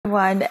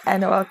everyone,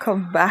 and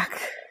welcome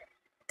back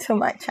to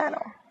my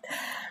channel.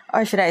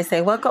 Or should I say,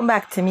 welcome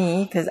back to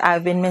me, because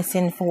I've been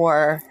missing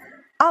for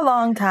a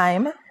long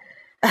time.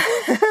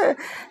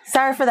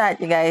 Sorry for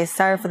that, you guys.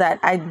 Sorry for that.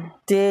 I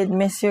did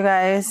miss you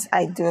guys.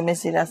 I do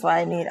miss you. That's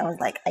why I was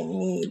like, I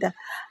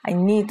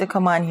need to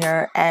come on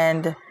here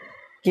and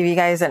give you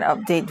guys an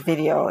update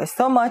video.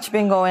 So much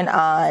been going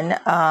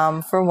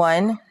on. For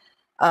one,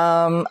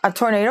 a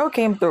tornado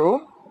came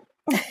through.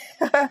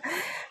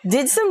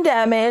 Did some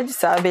damage,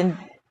 so I've been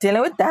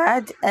dealing with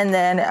that. And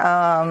then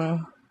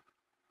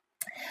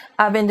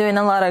I've been doing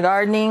a lot of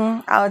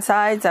gardening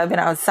outside, so I've been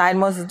outside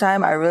most of the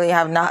time. I really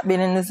have not been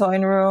in the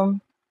sewing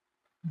room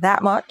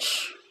that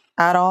much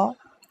at all.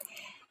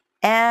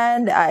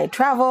 And I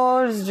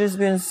traveled. It's just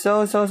been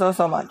so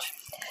much.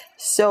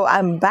 So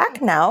I'm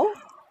back now.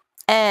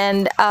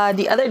 And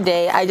the other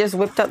day I just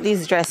whipped up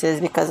these dresses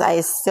because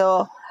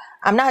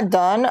I'm not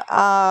done.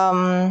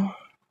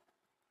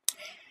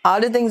 All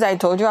the things I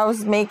told you I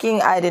was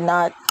making, I did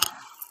not.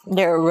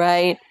 They're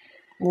right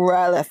where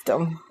I left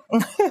them.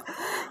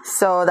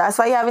 So that's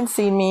why you haven't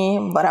seen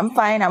me, but I'm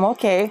fine. I'm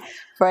okay,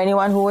 for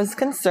anyone who was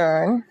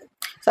concerned.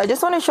 So I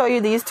just want to show you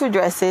these two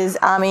dresses.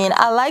 I mean,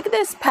 I like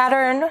this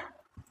pattern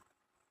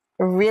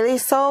really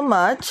so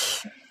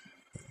much.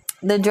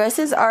 The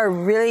dresses are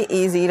really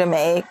easy to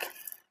make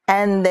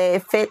and they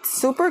fit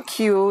super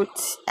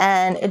cute,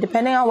 and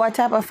depending on what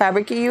type of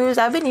fabric you use,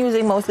 I've been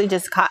using mostly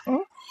just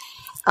cotton.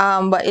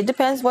 But it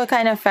depends what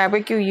kind of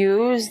fabric you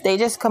use. They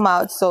just come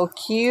out so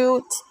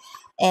cute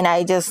and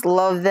I just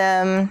love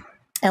them.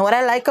 And what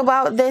I like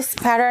about this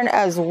pattern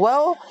as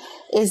well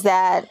is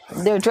that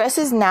they're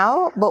dresses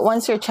now, but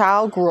once your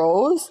child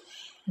grows,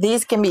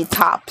 these can be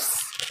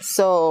tops.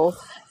 So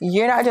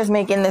you're not just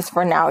making this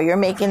for now, you're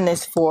making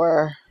this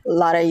for a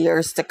lot of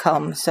years to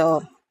come.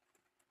 So,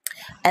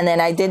 and then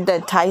I did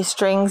the tie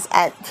strings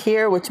at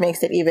here, which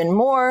makes it even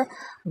more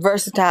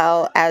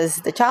versatile as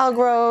the child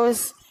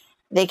grows.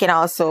 They can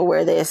also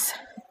wear this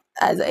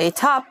as a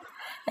top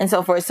and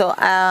so forth. So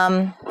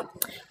I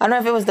don't know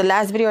if it was the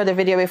last video or the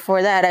video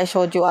before that, I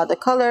showed you all the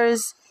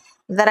colors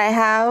that I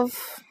have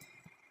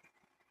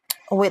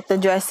with the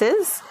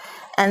dresses.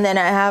 And then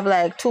I have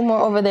like 2 more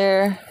over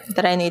there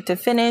that I need to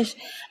finish,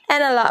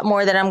 and a lot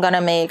more that I'm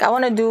gonna make. I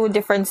want to do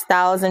different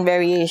styles and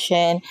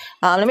variation.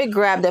 Let me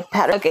grab the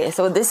pattern. Okay,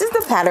 so this is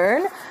the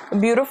pattern.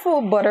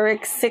 Beautiful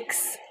Butterick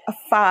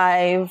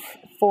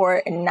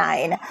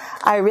 6549.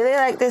 I really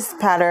like this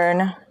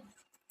pattern.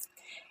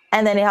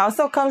 And then it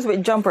also comes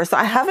with jumper. So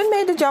I haven't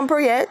made the jumper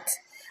yet.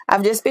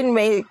 I've just been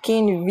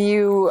making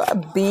view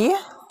B.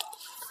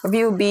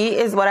 View B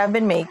is what I've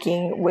been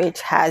making,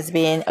 which has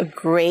been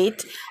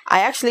great.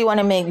 I actually want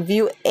to make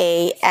view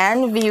A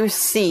and view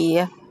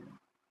C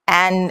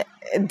and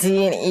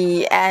D and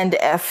E and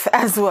F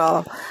as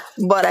well.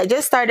 But I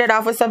just started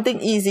off with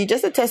something easy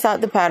just to test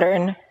out the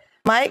pattern.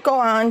 Might go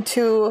on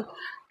to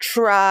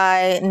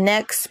try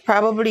next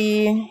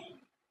probably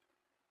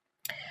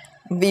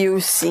view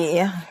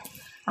C.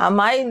 I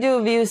might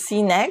do view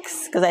C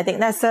next because I think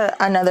that's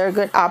another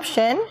good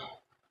option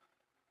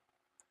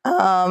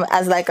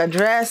as like a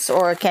dress,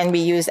 or can be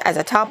used as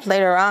a top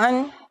later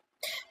on.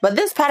 But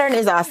this pattern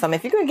is awesome.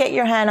 If you could get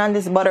your hand on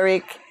this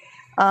Butterick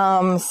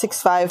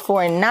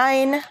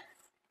 6549,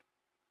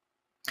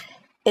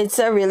 it's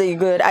a really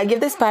good. I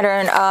give this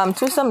pattern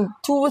two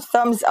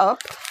thumbs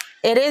up.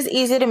 It is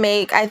easy to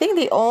make. I think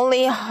the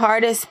only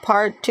hardest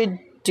part to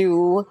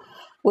do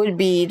would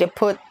be to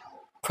put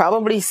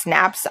probably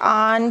snaps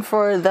on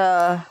for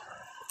the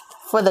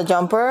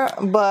jumper.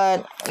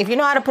 But if you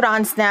know how to put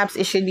on snaps,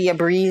 it should be a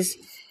breeze.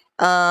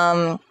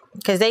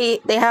 Because they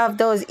have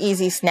those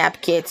easy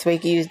snap kits where you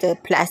can use the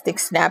plastic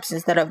snaps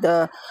instead of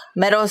the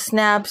metal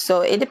snaps.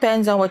 So it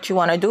depends on what you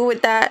want to do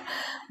with that.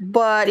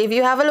 But if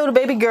you have a little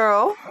baby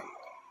girl,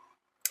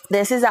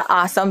 this is an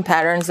awesome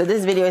pattern. So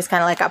this video is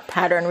kind of like a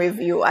pattern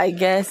review, I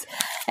guess,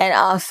 and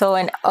also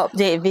an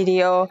update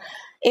video.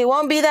 It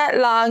won't be that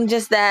long,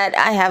 just that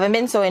I haven't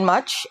been sewing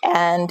much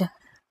and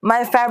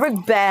my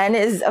fabric ban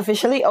is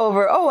officially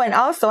over. Oh, and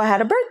also I had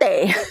a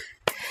birthday.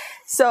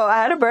 So I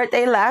had a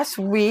birthday last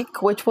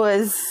week, which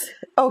was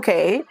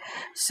okay.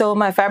 So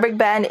my fabric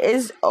ban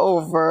is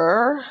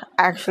over.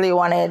 Actually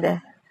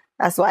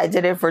that's why I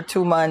did it for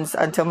 2 months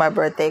until my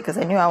birthday, because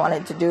I knew I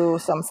wanted to do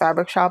some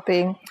fabric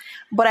shopping,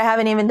 but I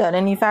haven't even done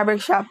any fabric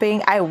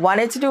shopping. I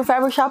wanted to do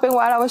fabric shopping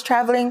while I was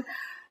traveling,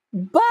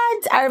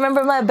 but I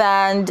remember my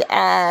band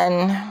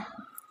and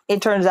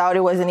it turns out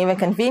it wasn't even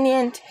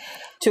convenient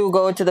to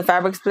go to the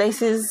fabrics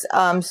places.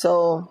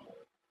 So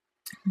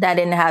that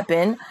didn't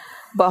happen.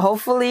 But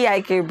hopefully I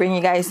could bring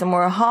you guys some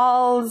more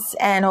hauls,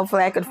 and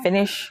hopefully I could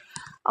finish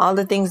all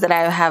the things that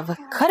I have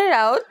cut it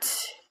out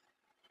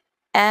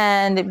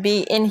and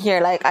be in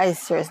here. Like, I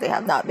seriously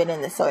have not been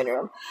in the sewing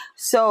room.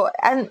 So,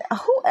 and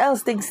who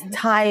else thinks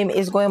time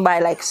is going by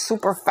like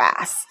super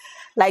fast?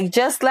 Like,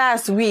 just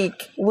last week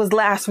was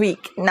last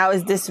week. Now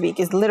is this week.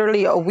 It's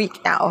literally a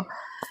week now.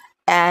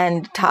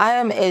 And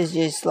time is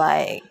just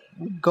like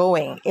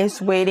going. It's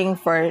waiting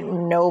for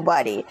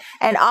nobody.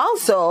 And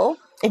also,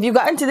 if you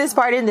got into this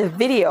part in the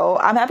video,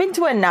 I'm happy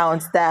to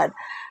announce that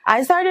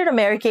I started a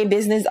Mary Kay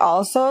business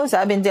also. So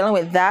I've been dealing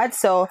with that.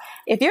 So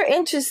if you're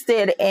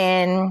interested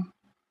in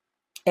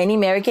any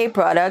Mary Kay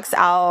products,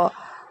 I'll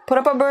put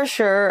up a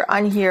brochure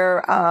on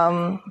here,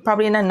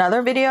 probably in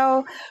another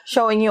video,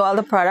 showing you all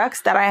the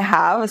products that I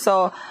have.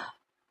 So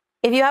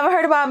if you haven't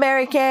heard about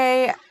Mary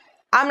Kay,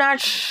 I'm not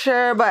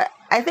sure, but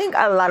I think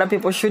a lot of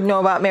people should know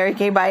about Mary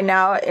Kay by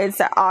now. It's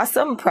an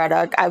awesome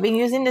product. I've been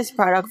using this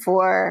product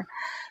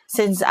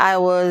since I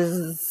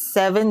was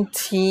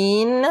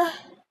 17,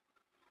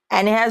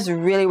 and it has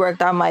really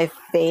worked on my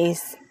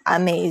face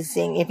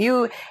amazing. If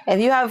you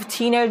have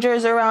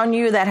teenagers around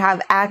you that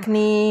have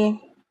acne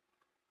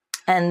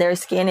and their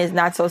skin is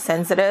not so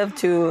sensitive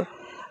to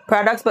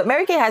products, but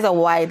Mary Kay has a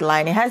wide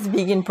line. It has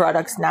vegan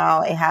products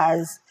now. It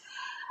has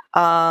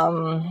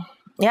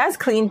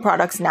clean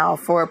products now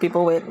for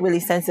people with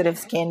really sensitive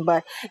skin,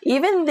 but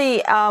even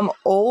the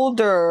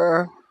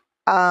older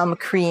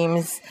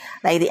creams,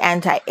 like the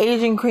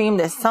anti-aging cream,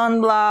 the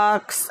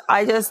sunblocks,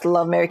 I just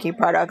love Mary Kay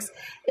products.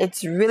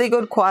 It's really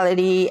good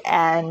quality,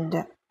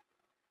 and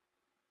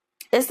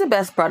it's the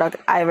best product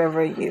I've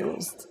ever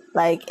used.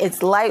 Like,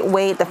 it's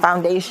lightweight, the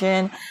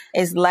foundation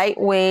is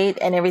lightweight,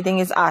 and everything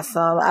is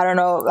awesome. I don't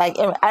know, like,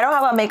 I don't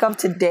have a makeup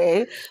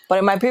today, but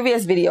in my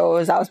previous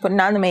videos I was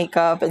putting on the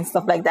makeup and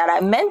stuff like that. I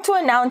meant to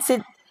announce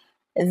it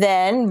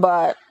then,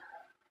 but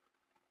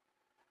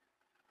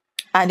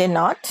I did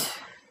not.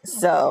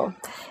 So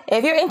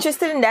if you're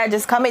interested in that,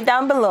 just comment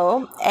down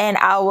below and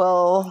I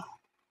will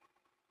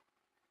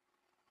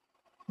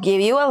give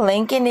you a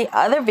link in the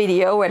other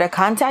video where to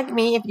contact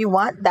me if you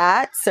want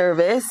that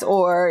service,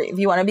 or if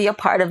you want to be a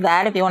part of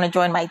that, if you want to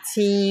join my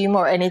team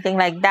or anything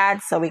like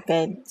that, so we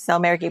can sell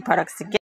Mary Kay products together.